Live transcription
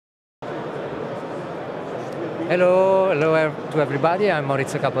Hello to everybody. I'm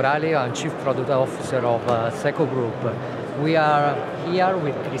Maurizio Caporali. I'm Chief Product Officer of Seco Group. We are here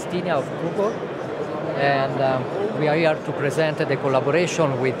with Cristina of Google, and we are here to present the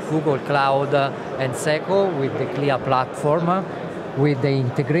collaboration with Google Cloud and Seco with the CLEA platform, with the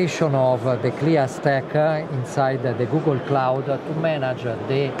integration of the CLEA stack inside the Google Cloud to manage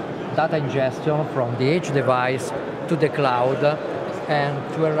the data ingestion from the edge device to the cloud,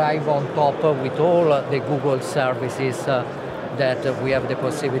 and to arrive on top with all the Google services that we have the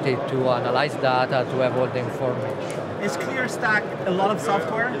possibility to analyze data, to have all the information. Is CLEA Stack a lot of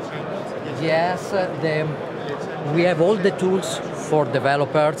software? Yes, we have all the tools for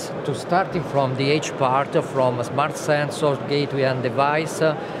developers, to starting from the edge part, from smart sensor, gateway and device,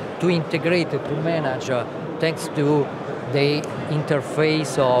 to integrate, to manage, thanks to the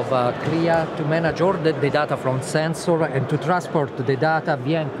interface of CLEA, to manage all the data from sensor and to transport the data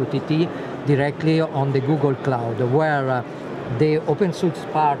via MQTT directly on the Google Cloud, where the open source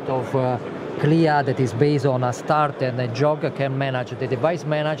part of CLEA that is based on a start and a jog can manage, the device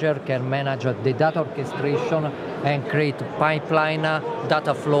manager can manage the data orchestration and create pipeline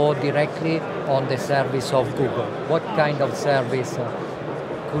data flow directly on the service of Google. What kind of service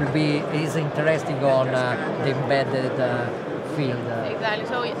is interesting on the embedded field? Exactly.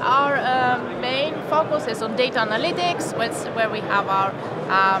 So our main focus is on data analytics, where we have our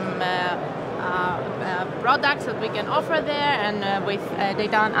products that we can offer there, and with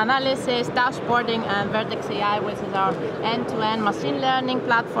data analysis, dashboarding, and Vertex AI, which is our end-to-end machine learning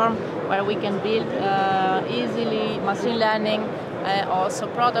platform, where we can build easily machine learning, also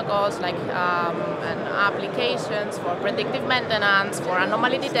protocols like and applications for predictive maintenance, for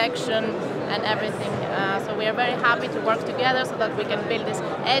anomaly detection, and everything. So we are very happy to work together so that we can build this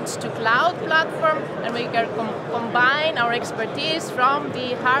edge-to-cloud platform, and we can combine our expertise from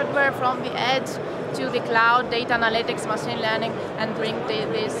the hardware, from the edge to the cloud, data analytics, machine learning, and bring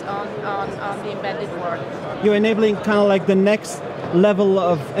this on the embedded world. You're enabling kind of like the next level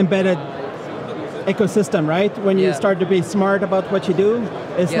of embedded ecosystem, right? When you start to be smart about what you do,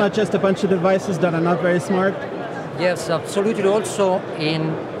 it's not just a bunch of devices that are not very smart. Yes, absolutely. Also,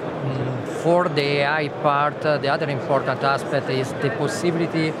 for the AI part, the other important aspect is the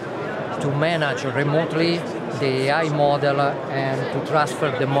possibility to manage remotely the AI model and to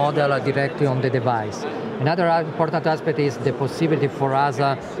transfer the model directly on the device. Another important aspect is the possibility for us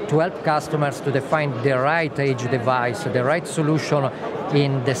to help customers to define the right edge device, the right solution,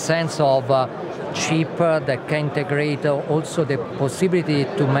 in the sense of chip that can integrate also the possibility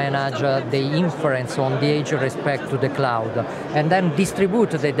to manage the inference on the edge respect to the cloud, and then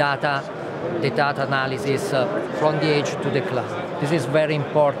distribute the data analysis from the edge to the cloud. This is very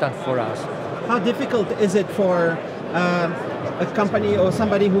important for us. How difficult is it for a company or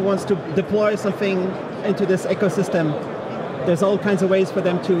somebody who wants to deploy something into this ecosystem? There's all kinds of ways for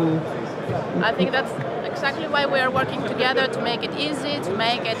them to... I think that's exactly why we are working together, to make it easy, to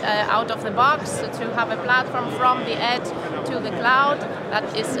make it out of the box, to have a platform from the edge to the cloud that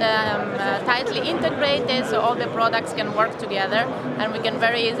is tightly integrated, so all the products can work together, and we can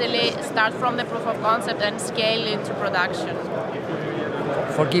very easily start from the proof of concept and scale into production.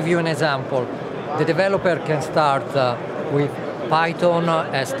 For give you an example, the developer can start with Python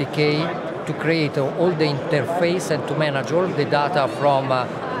SDK to create all the interface and to manage all the data from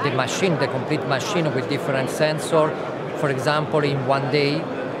the machine, the complete machine with different sensors, for example, in one day,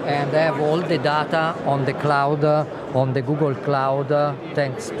 and have all the data on the cloud, on the Google Cloud,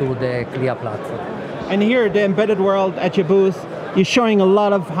 thanks to the CLEA platform. And here, the embedded world at your booth, you're showing a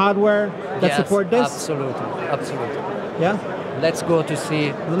lot of hardware that support this? Absolutely, absolutely. Yeah? Let's go to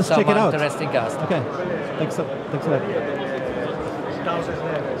see some interesting customers. Okay, thanks a lot.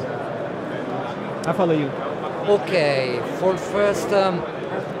 I follow you. Okay, for first,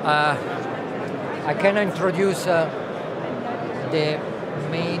 I can introduce the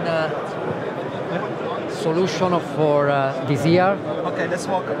main solution for this year. Okay, let's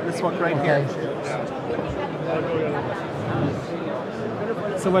walk right here.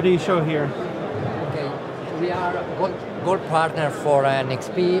 So what do you show here? Okay, we are gold partner for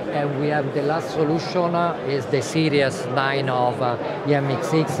NXP, and we have the last solution is the Series 9 of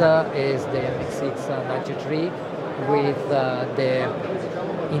MX6, is the MX693 with the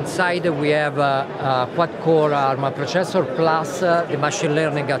inside we have a quad-core ARM processor plus the machine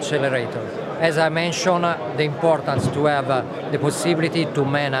learning accelerator. As I mentioned, the importance to have the possibility to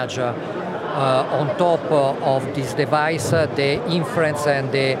manage on top of this device the inference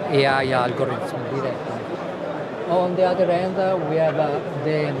and the AI algorithm directly. On the other end, we have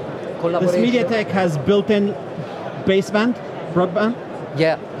the collaboration. This MediaTek has built-in baseband, broadband?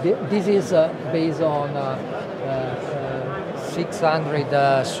 Yeah, this is based on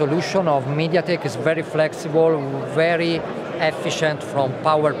 600 solution of MediaTek. Is very flexible, very efficient from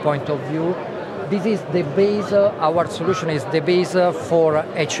power point of view. This is the base, our solution is the base for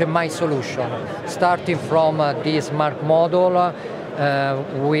HMI solution. Starting from this SMARC module,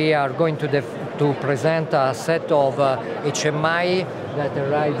 we are going to present a set of HMI that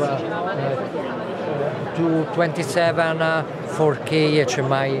arrive to 27 4K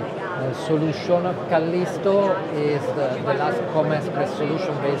HMI solution. Callisto is the last Express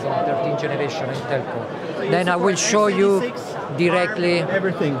solution based on 13th generation Intel Core. Then I will show you directly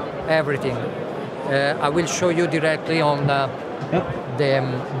everything. I will show you directly on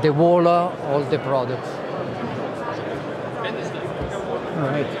the wall all the products. All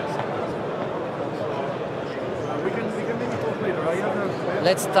right.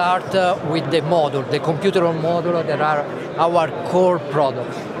 Let's start with the module, the computer module that are our core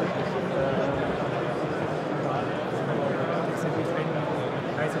products.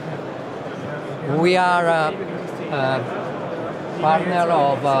 We are a partner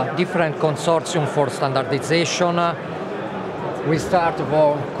of different consortium for standardization. We start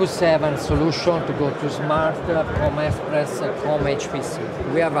from Q7 solution to go to SMART, Express, HPC.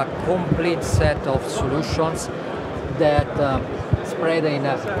 We have a complete set of solutions that spread in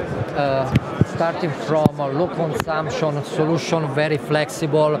starting from a low consumption solution, very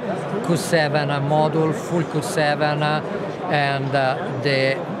flexible, Q7 module, full Q7, and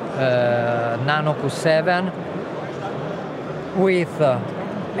the Nano Q7 with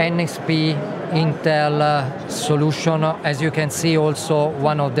NXP Intel solution. As you can see, also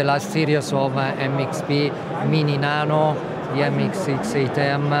one of the last series of MXP Mini Nano, the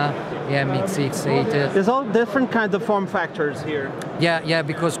MX68M, the MX68. There's all different kinds of form factors here. Yeah,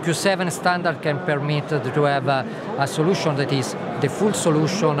 because Q7 standard can permit to have a solution that is the full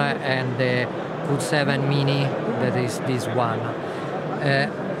solution and the Q7 Mini, that is this one.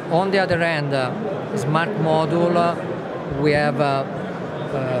 On the other hand, SMARC module, we have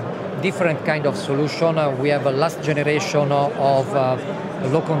different kind of solution. We have a last generation of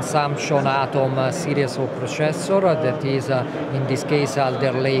low consumption Atom series of processor that is in this case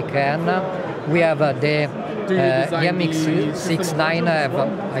Alder Lake-N. We have the MX69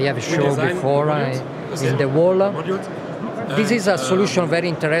 I have shown before in the wall. This is a solution very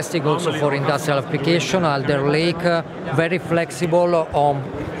interesting also for industrial application. Alder Lake, very flexible on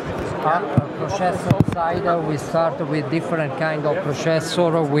processor side. We start with different kind of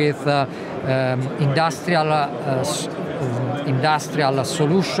processor with industrial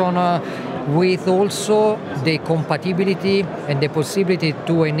solution with also the compatibility and the possibility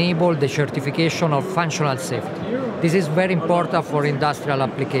to enable the certification of functional safety. This is very important for industrial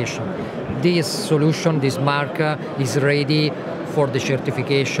application. This solution, this SMARC, is ready for the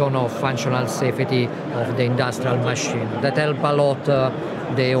certification of functional safety of the industrial machine. That help a lot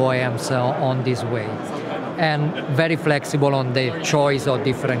the OEMs on this way. And very flexible on the choice of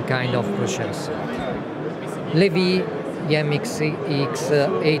different kind of processor. Levy, the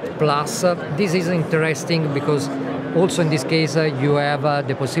MX8 Plus, this is interesting because also in this case you have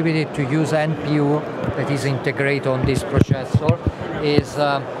the possibility to use NPU that is integrated on this processor, is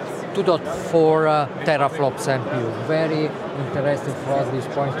 2.4 teraflops NPU, very interesting from this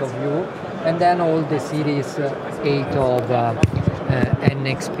point of view. And then all the series 8 of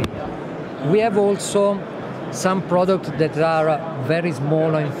NXP. We have also some products that are very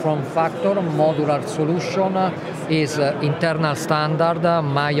small in form factor. Modular solution is internal standard,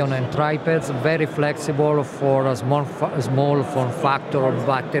 Mayon and tripads, very flexible for a small form factor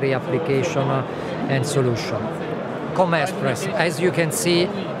battery application and solution. Express, as you can see,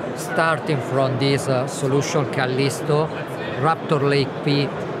 starting from this solution Callisto, Raptor Lake P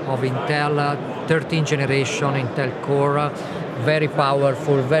of Intel, 13th generation Intel Core, very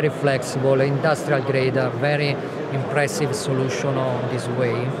powerful, very flexible, industrial grade, very impressive solution on this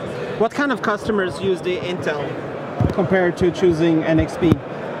way. What kind of customers use the Intel compared to choosing NXP?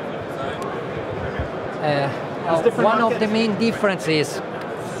 One of the main differences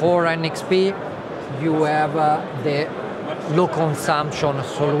for NXP, you have the low consumption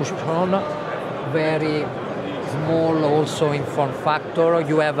solution, very small also in form factor.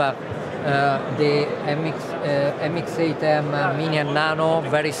 You have the MX8M Mini and Nano,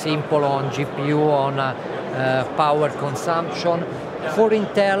 very simple on GPU, on power consumption. For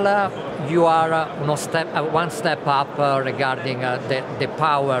Intel, you are one step up regarding the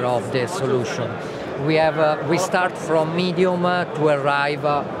power of the solution. We start from medium to arrive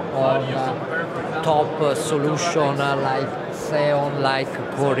on top solution like Xeon, like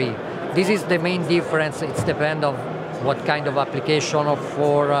Core. This is the main difference. It depends on what kind of application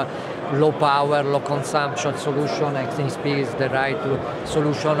for low power, low consumption solution, XNXP is the right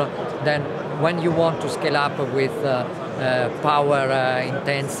solution. Then when you want to scale up with power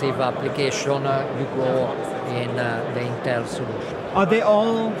intensive application, you go in the Intel solution. Are they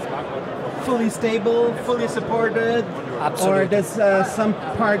all fully stable, fully supported? Absolutely. Or there's some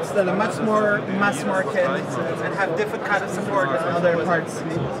parts that are much more mass market and have different kind of support than other parts?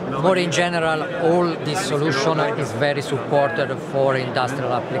 More in general, all this solution is very supported for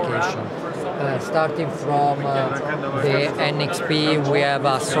industrial application. Starting from the NXP, we have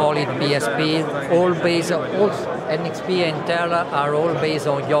a solid BSP, all NXP and Intel are all based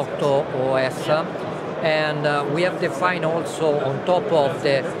on Yocto OS. And we have defined also on top of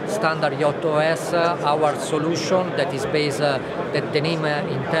the standard Yocto OS our solution that is based, that the name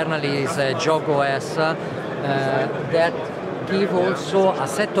internally is Jog OS, that give also a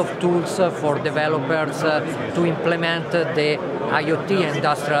set of tools for developers to implement the IoT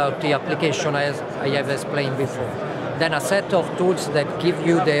industrial IoT application as I have explained before. Then a set of tools that give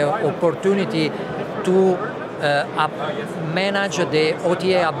you the opportunity to manage the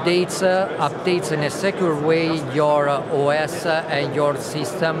OTA updates in a secure way your OS and your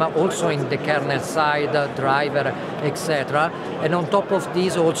system, also in the kernel side, driver, etc. And on top of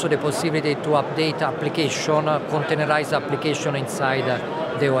this, also the possibility to update application, containerized application inside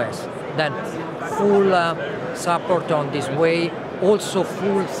the OS. Then full support on this way, also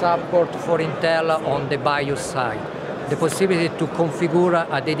full support for Intel on the BIOS side. The possibility to configure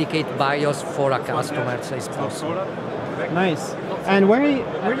a dedicated BIOS for a customer is possible. Nice. And where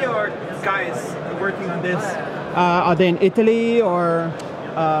are your guys working on this? Are they in Italy or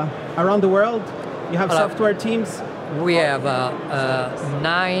around the world? You have software teams? We have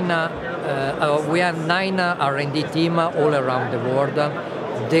nine R&D teams all around the world.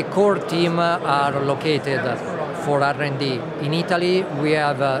 The core team are located for R&D in Italy. We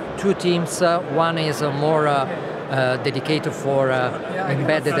have two teams. One is more dedicated for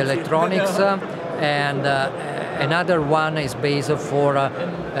embedded electronics, and another one is based for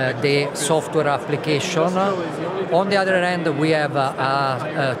the software application. On the other hand, we have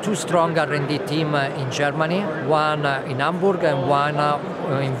two strong R&D teams in Germany, one in Hamburg and one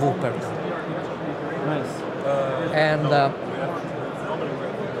in Wuppertal. Nice. And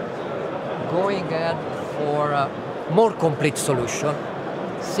going ahead for a more complete solution,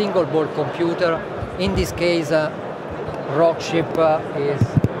 single board computer. In this case, Rockchip is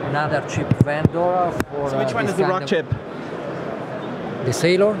another chip vendor. For, so which one is the Rockchip? The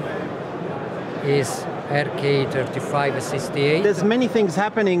Celeron is RK3568. There's many things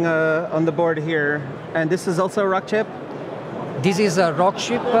happening on the board here, and this is also a Rockchip? This is a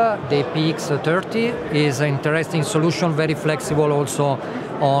Rockchip. The PX30 is an interesting solution, very flexible also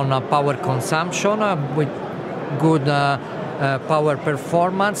on power consumption with good power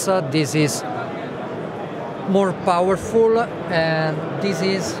performance. This is more powerful, and this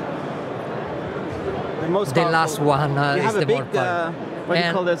is the last one. Is the more powerful. What do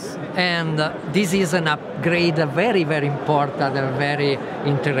you call this? And this is an upgrade, very, very important and very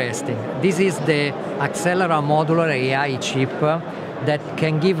interesting. This is the Celeron modular AI chip that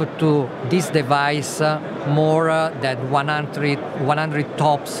can give to this device more than 100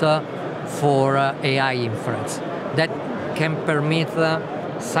 TOPS for AI inference. That can permit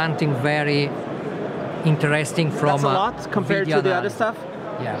something very interesting from That's a lot compared to the other stuff?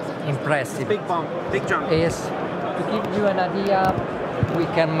 Yeah, impressive. Big bump, big jump. Is to give you an idea, we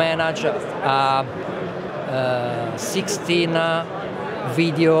can manage 16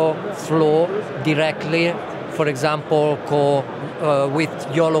 video flow directly, for example,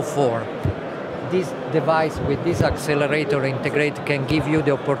 with YOLO 4. This device with this accelerator integrated can give you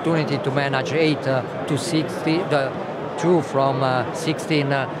the opportunity to manage 8 to 60, two from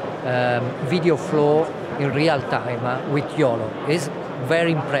 16 video flow in real time with YOLO. It's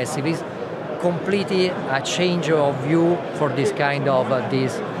very impressive. It's completely a change of view for this kind of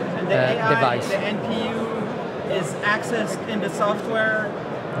device. The NPU is accessed in the software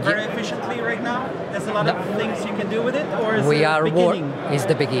very efficiently right now? There's a lot of things you can do with it, or is it the beginning? It's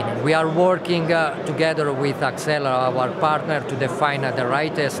the beginning. We are working together with Celeron, our partner, to define the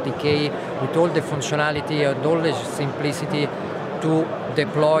right SDK with all the functionality and all the simplicity to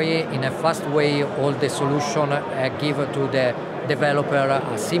deploy in a fast way all the solution and give to the developer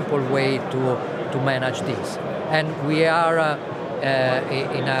a simple way to manage this. And we are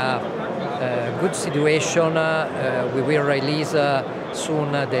in a good situation. We will release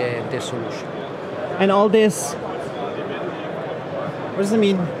soon the solution. And all this, what does it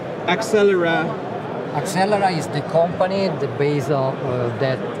mean? Accelera Accelera is the company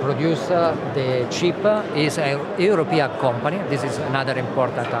that produces the chip. Is a European company. This is another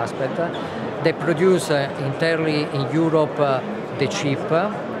important aspect. They produce entirely in Europe the chip.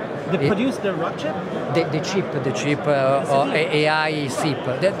 They produce the rock chip? The chip, AI chip.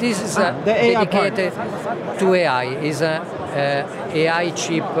 This is dedicated to AI. Is a AI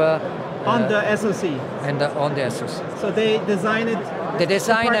chip on the SoC. And on the SoC. So they design it. They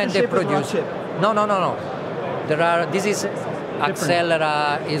design and they produce. No. This is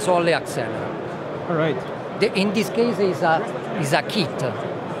Accelera. Is only Accelera. All right. In this case, is a kit.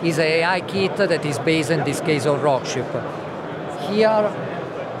 Is an AI kit that is based in this case on Rockchip. Here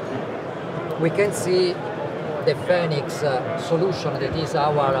we can see the Phoenix solution that is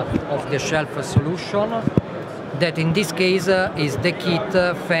our off-the-shelf solution. That in this case is the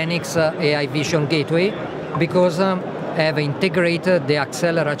kit Phoenix AI Vision Gateway, because have integrated the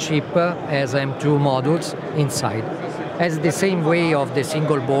Accelera chip as M2 modules inside. As the same way of the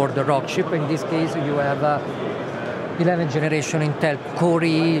single board rock chip. In this case you have 11th generation Intel Core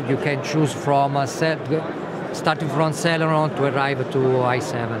E. You can choose from starting from Celeron to arrive to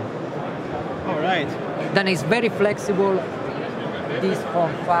i7. All right. Then it's very flexible, this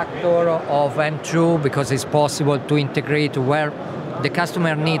form factor of M2, because it's possible to integrate where the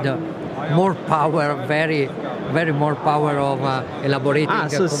customer need more power, very more power of elaborating.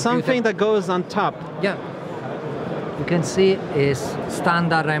 So something that goes on top. Yeah. You can see is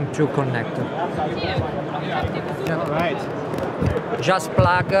standard M2 connector. Yeah. Right. Just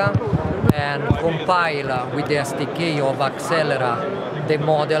plug and compile with the SDK of Accelera the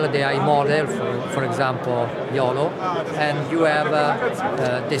model, the AI model, for example, YOLO, and you have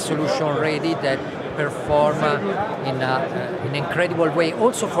the solution ready that perform in an incredible way,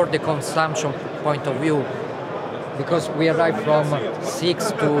 also for the consumption point of view, because we arrive from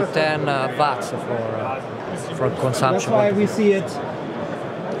 6 to 10 watts for consumption. That's why we see it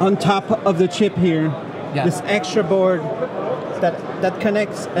on top of the chip here. Yeah. This extra board that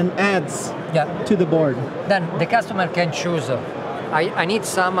connects and adds to the board. Then the customer can choose. I need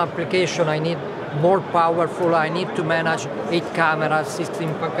some application, I need more powerful, I need to manage 8 cameras,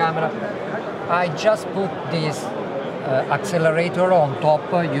 16 camera. I just put this accelerator on top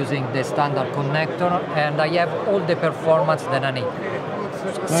using the standard connector, and I have all the performance that I need.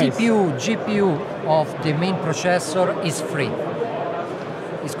 Nice. CPU, GPU of the main processor is free.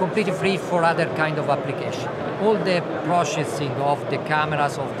 It's completely free for other kind of application. All the processing of the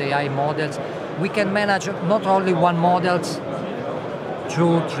cameras, of the AI models, we can manage not only one models,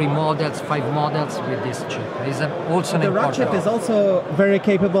 2, 3 models, 5 models with this chip. It's also an the rock chip is also very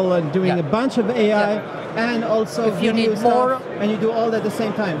capable of doing a bunch of AI and also if you need more, and you do all at the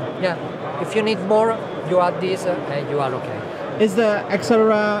same time. Yeah, if you need more, you add this and you are okay. Is the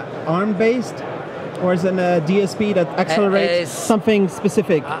Accelera ARM based, or is it a DSP that accelerates something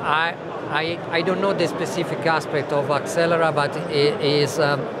specific? I don't know the specific aspect of Accelera, but it is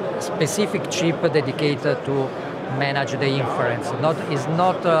a specific chip dedicated to manage the inference. It's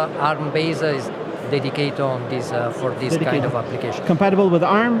not ARM based, it's dedicated on this for this kind of application. Compatible with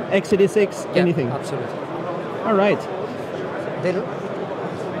ARM, x86, anything? Absolutely. All right. The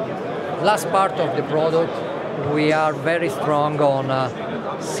last part of the product, we are very strong on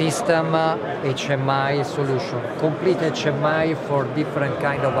system HMI solution, complete HMI for different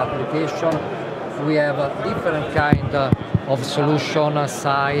kind of application. We have a different kind of solution,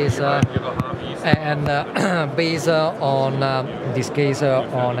 size, and based on this case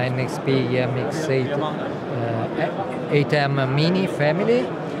on NXP EMX8 8M Mini family.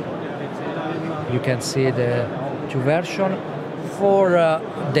 You can see the 2 versions. For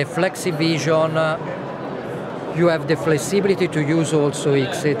the FlexiVision, you have the flexibility to use also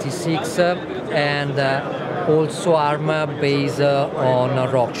x86 and also ARM based on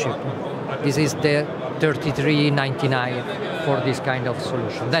Rockchip. This is the 3399 for this kind of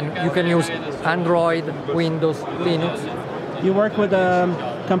solution. Then you can use Android, Windows, Linux. You work with a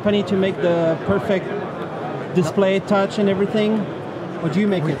company to make the perfect display, touch and everything? Or do you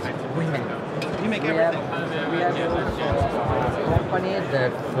make it? We make. You make everything? We have a company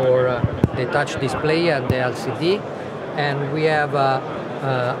that for the touch display and the LCD, and we have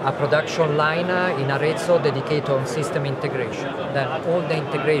a production line in Arezzo dedicated on system integration. Then all the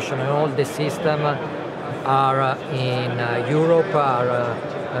integration and all the system are in Europe, are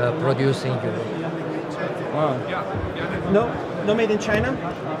produced in Europe. Wow. No made in China?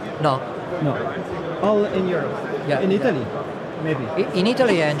 No. All in Europe? Yeah. In Italy? Maybe? In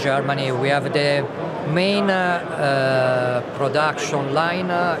Italy and Germany, we have the Main production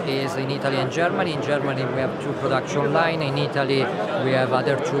line is in Italy and Germany. In Germany we have 2 production lines. In Italy we have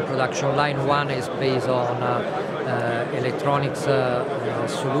other 2 production lines. One is based on electronics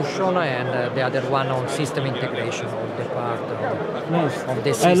solution, and the other one on system integration of the part of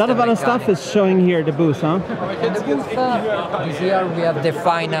the system. A lot of other stuff is showing here, the booth, huh? In the booth this year we have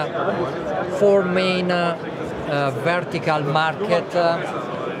defined 4 main vertical market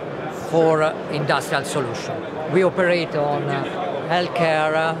for industrial solution. We operate on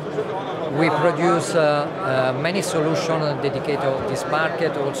healthcare. We produce many solutions dedicated to this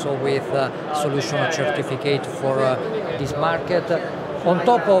market, also with solution certificate for this market. On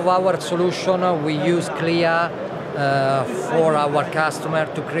top of our solution, we use CLEA for our customer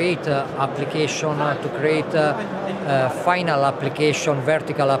to create application, to create final application,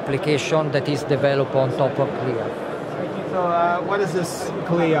 vertical application that is developed on top of CLEA. So what is this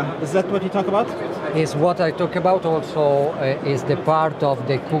CLEA? Is that what you talk about? Is what I talk about. Also is the part of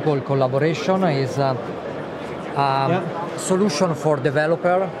the Google collaboration, is solution for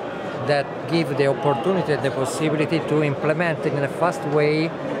developer that give the opportunity, the possibility to implement in a fast way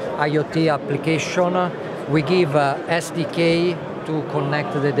IoT application. We give SDK to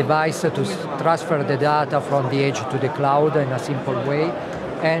connect the device, to transfer the data from the edge to the cloud in a simple way,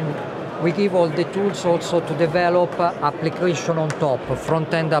 and we give all the tools also to develop application on top,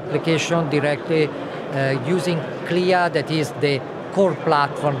 front-end application directly using CLEA, that is the core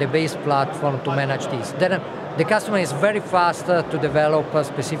platform, the base platform to manage this. Then the customer is very fast to develop a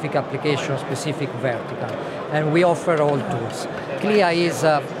specific application, specific vertical, and we offer all tools. CLEA is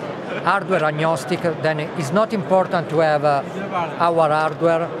hardware agnostic, then it's not important to have our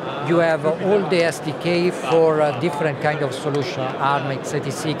hardware. You have all the SDK for different kind of solution, ARM,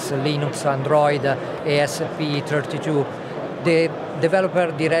 x86, Linux, Android, ASP32. The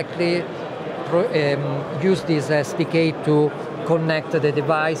developer directly use this SDK to connect the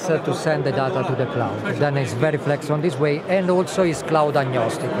device to send the data to the cloud. Then it's very flexible this way, and also is cloud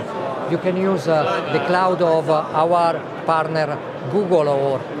agnostic. You can use the cloud of our partner Google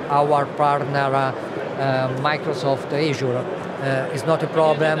or our partner Microsoft Azure. It's not a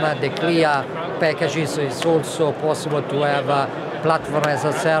problem. The CLEA packages is also possible to have platform as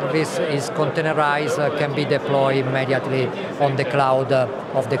a service, is containerized, can be deployed immediately on the cloud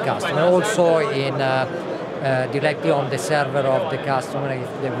of the customer. Also in directly on the server of the customer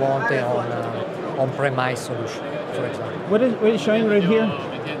if they want it on-premise solution, for example. What are you showing right here?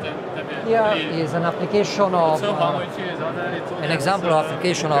 Here is an application of an example of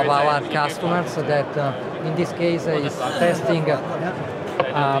application of our customers that in this case is testing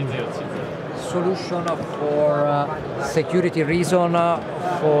solution for security reason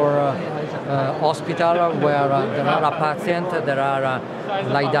for hospital where there are a patient that are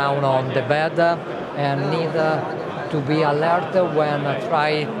lie down on the bed and need to be alert when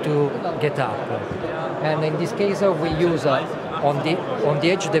try to get up. And in this case we use on the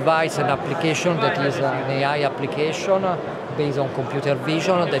edge device an application that is an AI application based on computer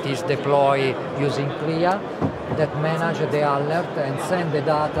vision that is deployed using CLEA that manage the alert and send the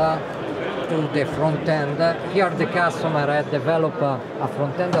data to the front end. Here the customer had developed a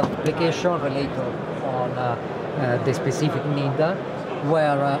front end application related on the specific need,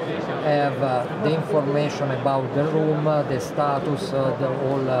 where have the information about the room, the status,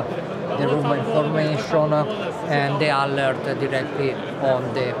 the room information, and the alert directly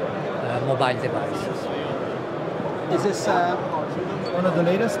on the mobile devices. Is this one of the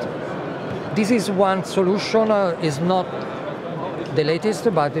latest? This is one solution. Is not the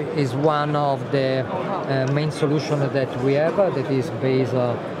latest, but is one of the main solutions that we have that is based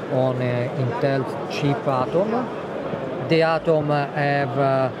on Intel chip Atom. The Atom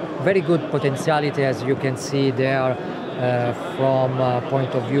have very good potentiality, as you can see there, from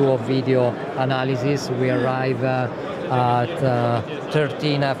point of view of video analysis. We arrive at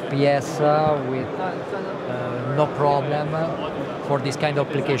 13 FPS with no problem for this kind of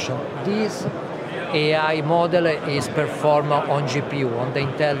application. This AI model is performed on GPU, on the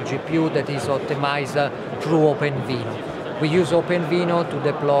Intel GPU that is optimized through OpenVINO. We use OpenVINO to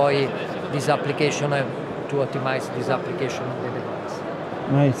deploy this application, to optimize this application on the device.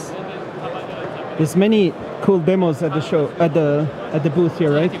 Nice. There's many cool demos at the show, at the booth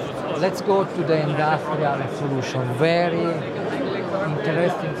here, right? Let's go to the industrial solution. Very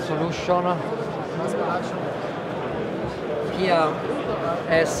interesting solution. Here,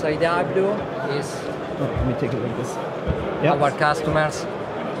 SIW is let me take a look at this. Yep. Our customers.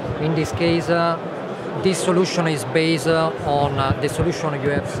 In this case, this solution is based on the solution you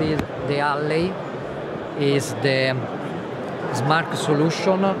have seen, the Alley, is the SMARC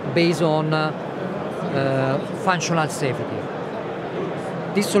solution based on functional safety.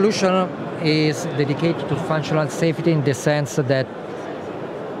 This solution is dedicated to functional safety in the sense that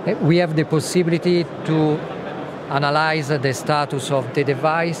we have the possibility to analyze the status of the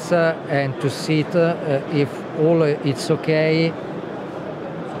device and to see if all it's okay.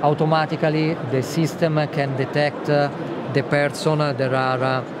 Automatically the system can detect the person that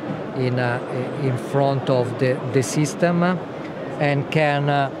are in front of the system and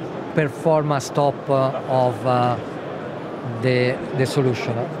can perform a stop of the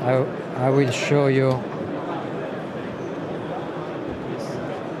solution. I will show you.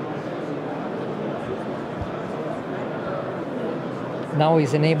 Now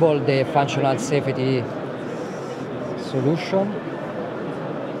is enabled the functional safety solution.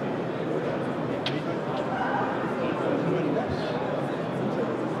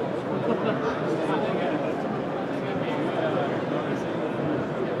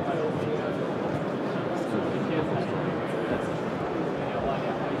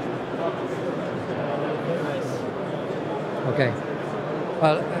 Okay.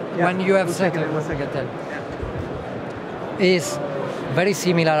 Well, yeah, when you have is very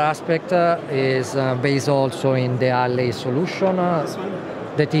similar aspect is based also in the Alley solution.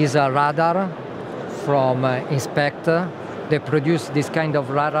 That is a radar from Inspect. They produce this kind of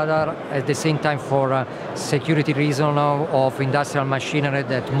radar at the same time for security reason of industrial machinery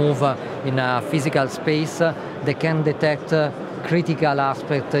that move in a physical space. They can detect critical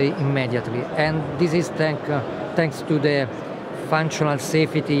aspect immediately, and this is thanks to the functional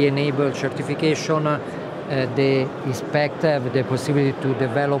safety enabled certification. The Inspect have the possibility to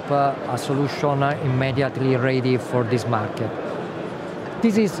develop a solution immediately ready for this market.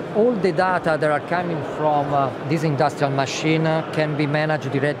 This is all the data that are coming from this industrial machine can be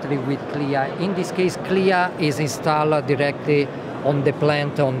managed directly with CLEA. In this case, CLEA is installed directly on the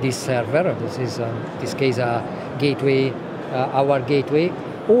plant on this server. This is, in this case, a gateway, our gateway.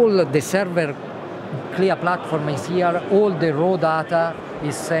 All the server CLEA platform is here. All the raw data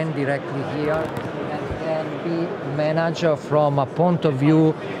is sent directly here and can be managed from a point of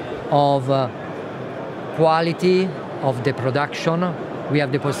view of quality of the production. We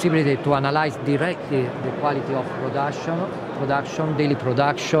have the possibility to analyze directly the quality of production,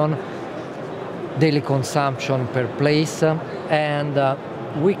 daily consumption per place, and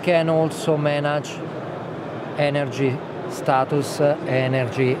we can also manage energy status,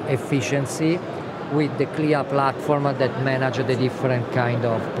 energy efficiency with the CLEA platform that manage the different kind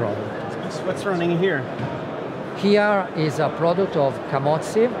of products. What's running here? Here is a product of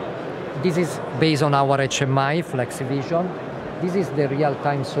Camozzi. This is based on our HMI, FlexiVision. This is the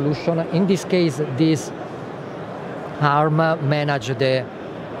real-time solution. In this case, this arm manages the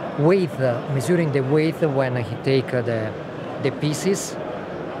weight, measuring the weight when he takes the pieces,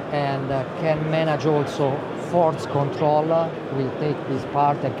 and can manage also force control. We'll take this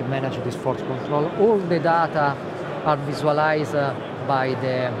part and can manage this force control. All the data are visualized by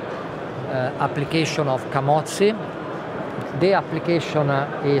the application of Camozzi. The application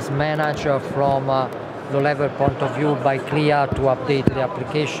is managed from low-level point of view by CLEA to update the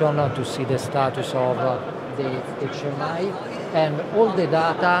application, to see the status of the HMI, and all the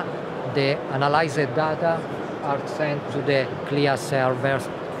data, the analyzed data, are sent to the CLEA servers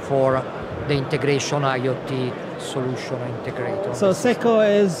for the integration IoT solution integrator. So Seco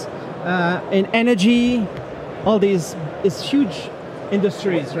is in energy, all these is huge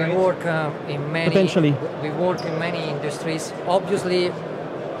industries, right? We work in many. Potentially. We work in many industries. Obviously,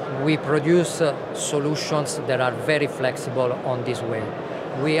 we produce solutions that are very flexible on this way.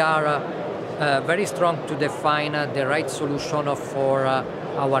 We are very strong to define the right solution for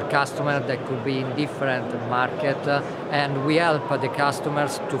our customer that could be in different market, and we help the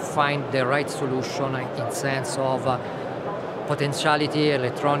customers to find the right solution in sense of potentiality,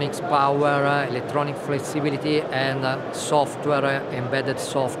 electronics power, electronic flexibility, and software, embedded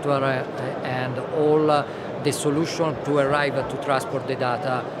software, and all the solution to arrive to transport the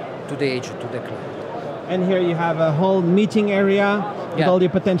data to the edge, to the cloud. And here you have a whole meeting area with all your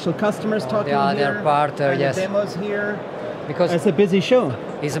potential customers talking here. The other part, yes. The demos here. Because it's a busy show.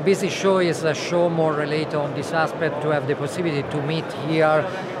 It's a busy show. It's a show more related on this aspect, to have the possibility to meet here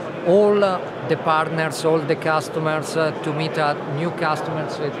all the partners, all the customers, to meet new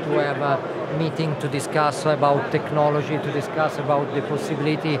customers, to have a meeting to discuss about technology, to discuss about the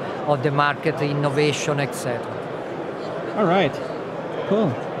possibility of the market, innovation, etc. All right,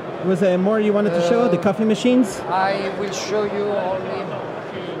 cool. Was there more you wanted to show? The coffee machines? I will show you only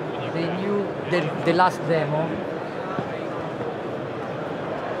the last demo.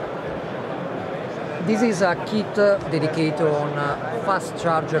 This is a kit dedicated on fast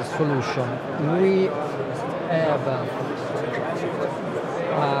charger solution. We have a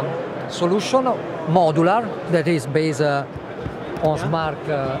solution modular that is based on SMARC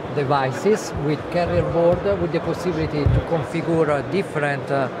devices with carrier board with the possibility to configure different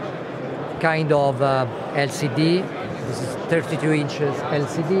kind of LCD. This is 32 inches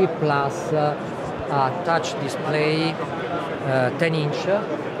LCD plus a touch display 10 inch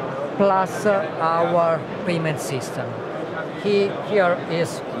plus our payment system. Here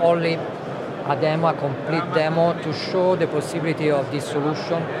is only a demo, a complete demo to show the possibility of this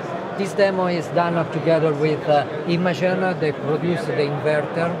solution. This demo is done together with Imagen. They produce the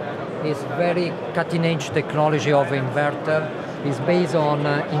inverter. It's very cutting-edge technology of inverter. It's based on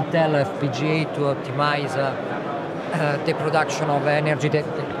Intel FPGA to optimize the production of energy, the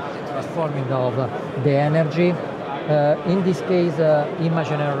transforming of the energy. In this case,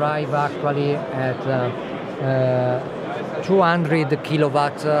 Imagen arrived actually at 200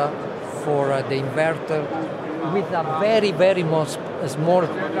 kilowatt for the inverter with a very small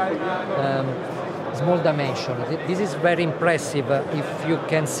dimension. This is very impressive if you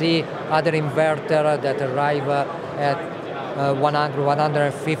can see other inverter that arrive at 100,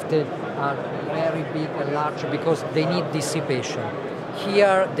 150 are very big and large because they need dissipation.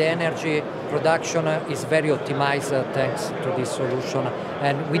 Here the energy production is very optimized thanks to this solution,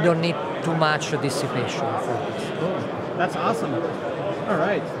 and we don't need too much dissipation for this. Cool. That's awesome. All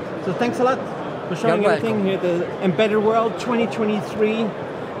right. So thanks a lot for showing everything here at the Embedded World 2023,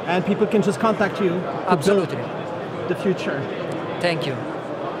 and people can just contact you. Absolutely. The future. Thank you.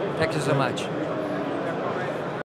 Thank you so much.